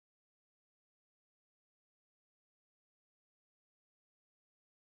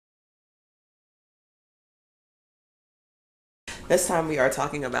This time we are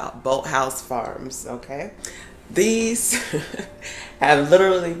talking about Bolthouse Farms, okay? These have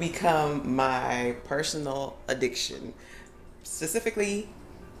literally become my personal addiction. Specifically,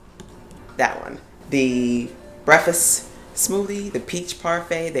 that one. The breakfast smoothie, the peach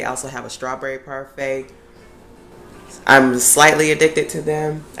parfait. They also have a strawberry parfait. I'm slightly addicted to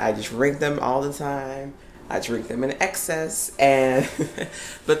them. I just drink them all the time. I drink them in excess, and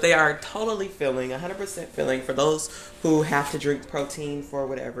but they are totally filling, 100% filling for those who have to drink protein for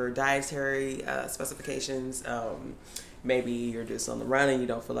whatever dietary specifications. Maybe you're just on the run and you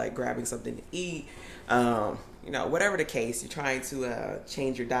don't feel like grabbing something to eat. Whatever the case, you're trying to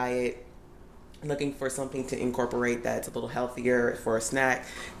change your diet, looking for something to incorporate that's a little healthier for a snack.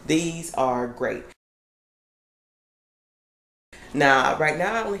 These are great. Now, right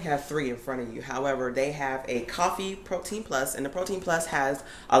now I only have 3 in front of you. However, they have a coffee protein plus, and the protein plus has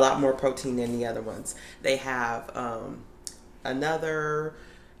a lot more protein than the other ones. They have another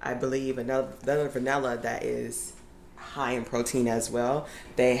vanilla that is high in protein as well.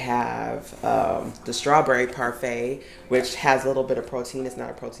 They have the strawberry parfait, which has a little bit of protein. It's not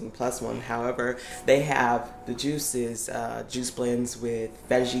a protein plus one. However, they have the juices, juice blends with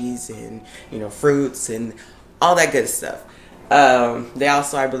veggies and fruits and all that good stuff. They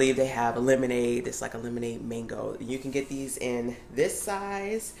also, I believe, they have a lemonade. It's like a lemonade mango. You can get these in this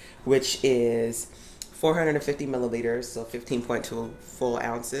size, which is 450 milliliters, so 15.2 full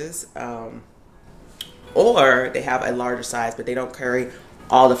ounces. Or they have a larger size, but they don't carry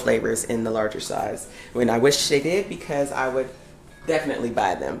all the flavors in the larger size. When I wish they did, because I would definitely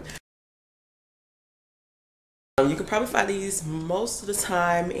buy them. You can probably find these most of the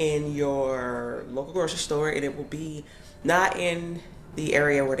time in your local grocery store, and it will be not in the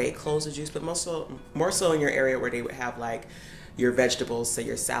area where they close the juice, but more so in your area where they would have like your vegetables, say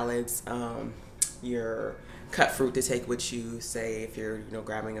your salads, your cut fruit to take with you, say if you're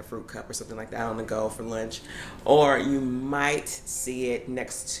grabbing a fruit cup or something like that on the go for lunch. Or you might see it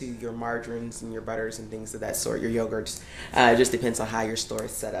next to your margarines and your butters and things of that sort, your yogurts. It just depends on how your store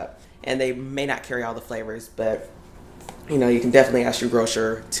is set up. And they may not carry all the flavors, but you can definitely ask your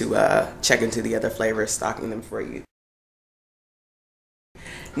grocer to check into the other flavors, stocking them for you.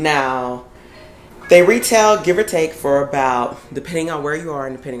 Now, they retail, give or take, for about, depending on where you are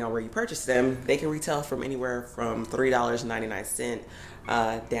and depending on where you purchase them, they can retail from anywhere from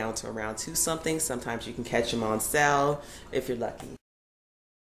 $3.99 down to around $2 something. Sometimes you can catch them on sale if you're lucky.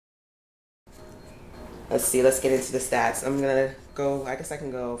 Let's see, let's get into the stats. I guess I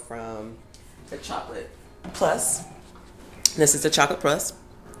can go from the chocolate plus. This is the chocolate plus.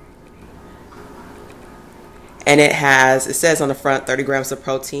 And it says on the front 30 grams of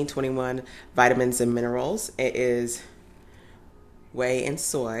protein, 21 vitamins and minerals. It is whey and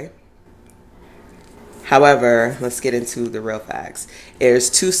soy. However, let's get into the real facts.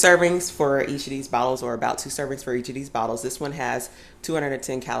 There's 2 servings for each of these bottles, or about 2 servings for each of these bottles. This one has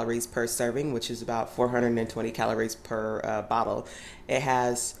 210 calories per serving, which is about 420 calories per bottle. It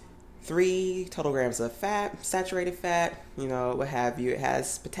has 3 total grams of fat, saturated fat, what have you. It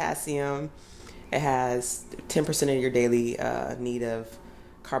has potassium. It has 10% of your daily need of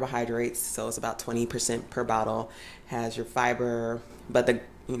carbohydrates, so it's about 20% per bottle. It has your fiber, but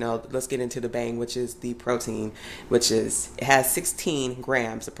let's get into the bang, which is the protein, it has 16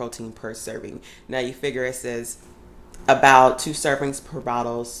 grams of protein per serving. Now you figure it says about 2 servings per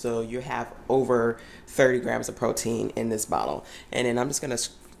bottle, so you have over 30 grams of protein in this bottle. And then I'm just gonna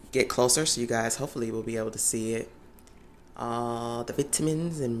get closer so you guys hopefully will be able to see it. All the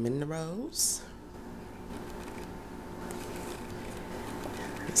vitamins and minerals.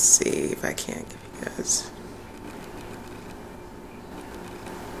 Let's see if I can't give you guys.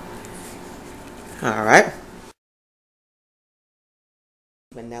 All right.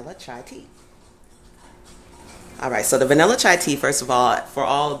 Vanilla chai tea. All right, so the vanilla chai tea, first of all, for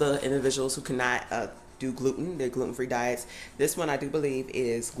all the individuals who cannot do gluten, they're gluten-free diets, this one I do believe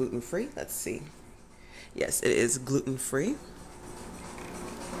is gluten-free. Let's see. Yes, it is gluten-free.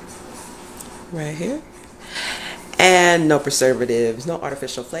 Right here. And no preservatives, no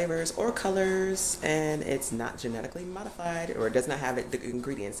artificial flavors or colors, and it's not genetically modified, or it does not have the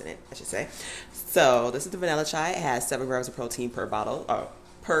ingredients in it, I should say. So this is the vanilla chai. It has 7 grams of protein per bottle, or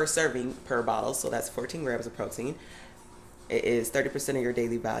per serving per bottle, so that's 14 grams of protein. It is 30% of your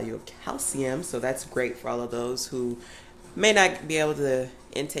daily value of calcium, so that's great for all of those who may not be able to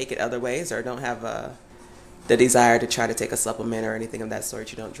intake it other ways, or don't have the desire to try to take a supplement or anything of that sort.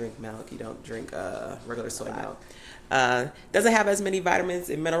 You don't drink milk, you don't drink regular soy milk. Doesn't have as many vitamins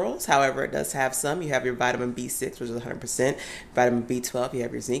and minerals. However, it does have some. You have your vitamin B6, which is 100%. Vitamin B12, you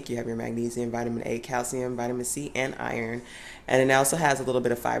have your zinc, you have your magnesium, vitamin A, calcium, vitamin C, and iron. And it also has a little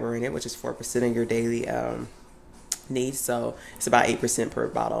bit of fiber in it, which is 4% of your daily needs. So it's about 8% per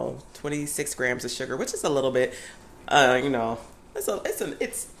bottle. 26 grams of sugar, which is a little bit, you know,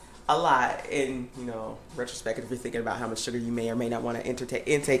 it's a lot in, you know, retrospect if you're thinking about how much sugar you may or may not want to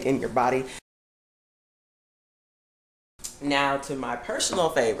intake in your body. Now to my personal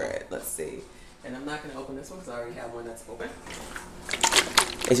favorite. Let's see. And I'm not going to open this one because I already have one that's open.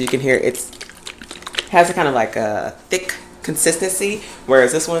 As you can hear, it has a kind of like a thick consistency,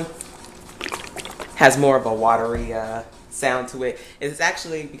 whereas this one has more of a watery sound to it. It's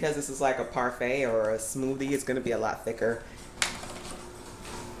actually, because this is like a parfait or a smoothie, it's going to be a lot thicker.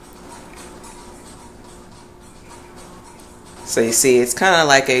 So you see, it's kind of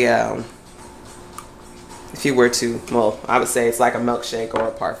like a, if you were to, well, I would say it's like a milkshake or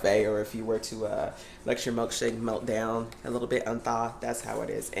a parfait, or if you were to let your milkshake melt down a little bit, unthaw, that's how it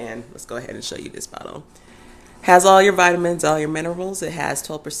is. And let's go ahead and show you this bottle. Has all your vitamins, all your minerals. It has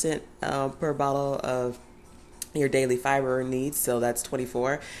 12% per bottle of your daily fiber needs, so that's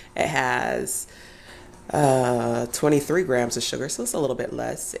 24. It has 23 grams of sugar, so it's a little bit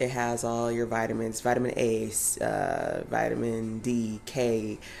less. It has all your vitamins, vitamin A, vitamin D,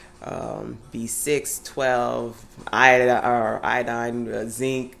 K, B6, 12, iodine,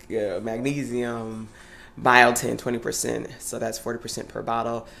 zinc, magnesium, biotin, 20%, so that's 40% per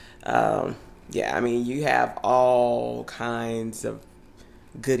bottle. Yeah, I mean, you have all kinds of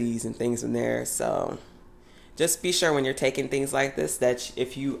goodies and things in there, so just be sure when you're taking things like this that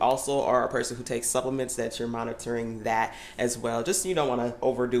if you also are a person who takes supplements, that you're monitoring that as well. Just, you don't want to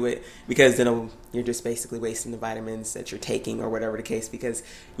overdo it, because then you're just basically wasting the vitamins that you're taking or whatever the case, because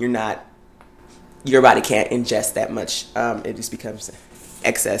your body can't ingest that much. It just becomes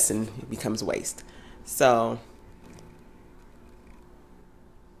excess and it becomes waste. So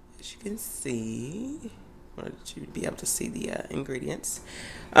as you can see, I wanted you to be able to see the ingredients.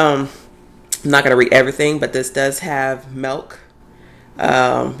 I'm not going to read everything, but this does have milk,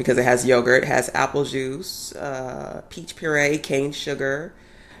 because it has yogurt. It has apple juice, peach puree, cane sugar,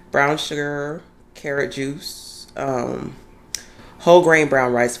 brown sugar, carrot juice, whole grain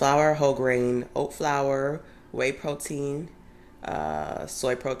brown rice flour, whole grain oat flour, whey protein,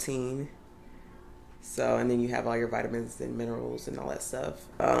 soy protein. So, and then you have all your vitamins and minerals and all that stuff.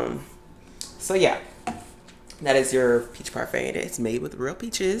 So yeah. That is your peach parfait. It's made with real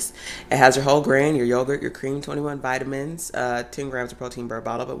peaches. It has your whole grain, your yogurt, your cream, 21 vitamins, 10 grams of protein per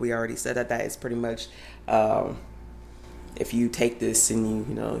bottle. But we already said that is pretty much, if you take this and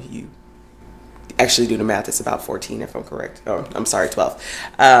you actually do the math, it's about 14 if I'm correct. Oh, I'm sorry,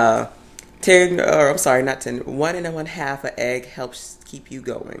 12. 10, or I'm sorry, not 10. 1 1/2 an egg helps keep you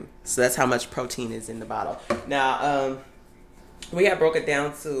going. So that's how much protein is in the bottle. Now, we had broke it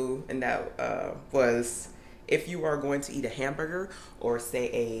down to, and that was, if you are going to eat a hamburger or say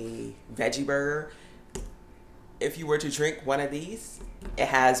a veggie burger, if you were to drink one of these, it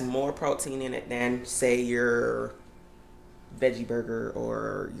has more protein in it than say your veggie burger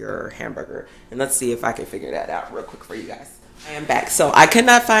or your hamburger. And let's see if I can figure that out real quick for you guys. I am back. So I could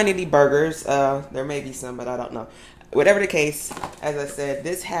not find any burgers. There may be some, but I don't know. Whatever the case, as I said,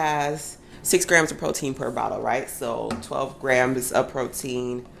 this has 6 grams of protein per bottle, right? So 12 grams of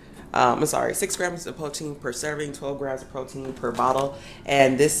protein. 6 grams of protein per serving, 12 grams of protein per bottle.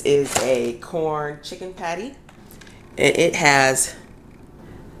 And this is a corn chicken patty. It has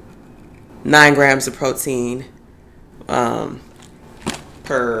 9 grams of protein per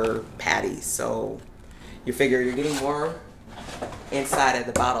patty. So you figure you're getting more inside of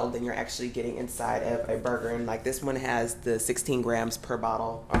the bottle than you're actually getting inside of a burger. And like this one has the 16 grams per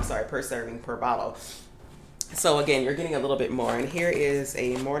bottle, per serving per bottle. So again, you're getting a little bit more. And here is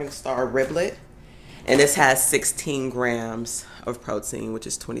a Morningstar riblet. And this has 16 grams of protein, which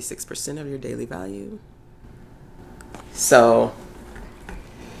is 26% of your daily value. So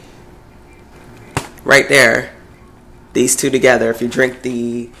right there, these two together, if you drink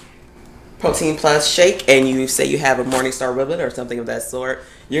the Protein Plus shake and you say you have a Morningstar riblet or something of that sort,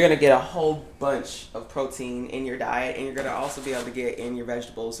 you're going to get a whole bunch of protein in your diet, and you're going to also be able to get in your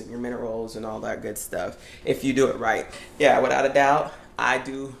vegetables and your minerals and all that good stuff if you do it right. Yeah, without a doubt, I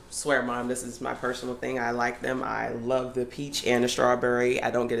do swear, Mom, this is my personal thing. I like them. I love the peach and the strawberry. I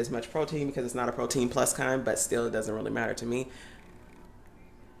don't get as much protein because it's not a Protein Plus kind, but still, it doesn't really matter to me.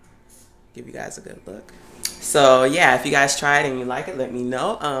 Give you guys a good look. So yeah, if you guys try it and you like it, let me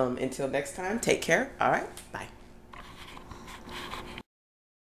know. Until next time, take care. All right, bye.